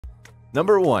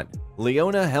Number 1.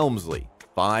 Leona Helmsley,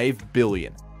 $5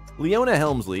 billion. Leona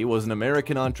Helmsley was an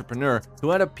American entrepreneur who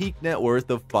had a peak net worth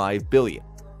of $5 billion.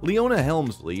 Leona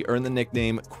Helmsley earned the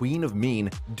nickname Queen of Mean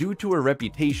due to her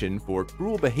reputation for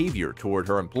cruel behavior toward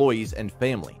her employees and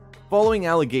family. Following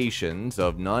allegations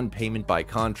of non-payment by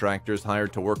contractors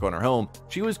hired to work on her home,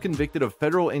 she was convicted of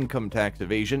federal income tax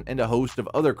evasion and a host of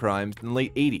other crimes in the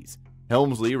late 80s.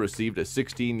 Helmsley received a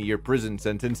 16-year prison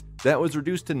sentence that was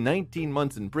reduced to 19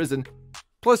 months in prison,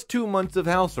 plus 2 months of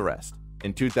house arrest.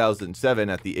 In 2007,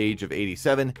 at the age of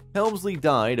 87, Helmsley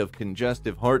died of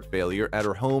congestive heart failure at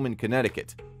her home in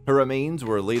Connecticut. Her remains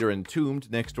were later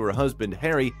entombed next to her husband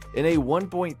Harry in a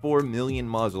 $1.4 million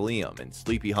mausoleum in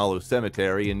Sleepy Hollow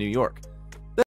Cemetery in New York.